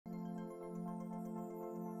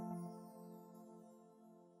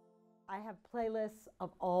I have playlists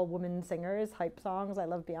of all women singers, hype songs. I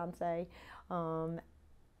love Beyonce.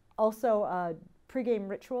 Also, a pregame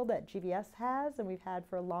ritual that GVS has, and we've had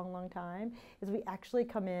for a long, long time, is we actually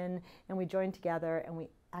come in and we join together and we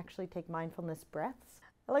actually take mindfulness breaths.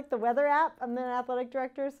 I like the weather app. I'm an athletic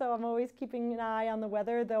director, so I'm always keeping an eye on the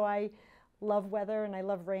weather, though I love weather and I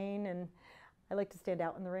love rain, and I like to stand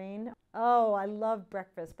out in the rain. Oh, I love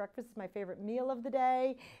breakfast. Breakfast is my favorite meal of the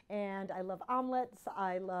day, and I love omelets,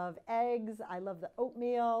 I love eggs, I love the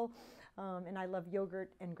oatmeal, and I love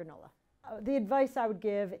yogurt and granola. The advice I would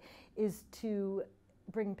give is to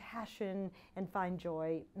bring passion and find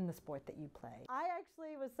joy in the sport that you play. I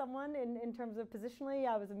actually was someone, in terms of positionally,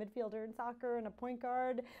 I was a midfielder in soccer and a point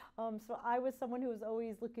guard, so I was someone who was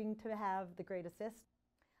always looking to have the great assist.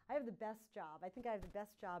 I have the best job. I think I have the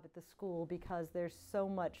best job at the school because there's so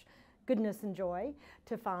much goodness and joy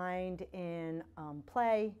to find in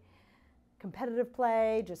play, competitive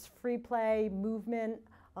play, just free play, movement,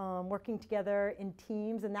 working together in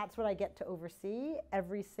teams, and that's what I get to oversee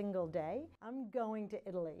every single day. I'm going to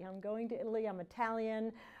Italy. I'm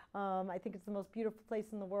Italian. I think it's the most beautiful place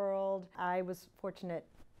in the world. I was fortunate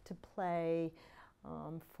to play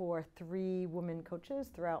for 3 women coaches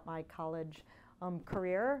throughout my college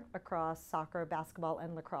career across soccer, basketball,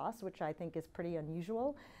 and lacrosse, which I think is pretty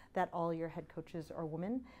unusual, that all your head coaches are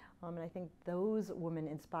women. And I think those women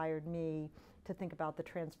inspired me to think about the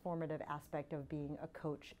transformative aspect of being a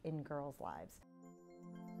coach in girls' lives.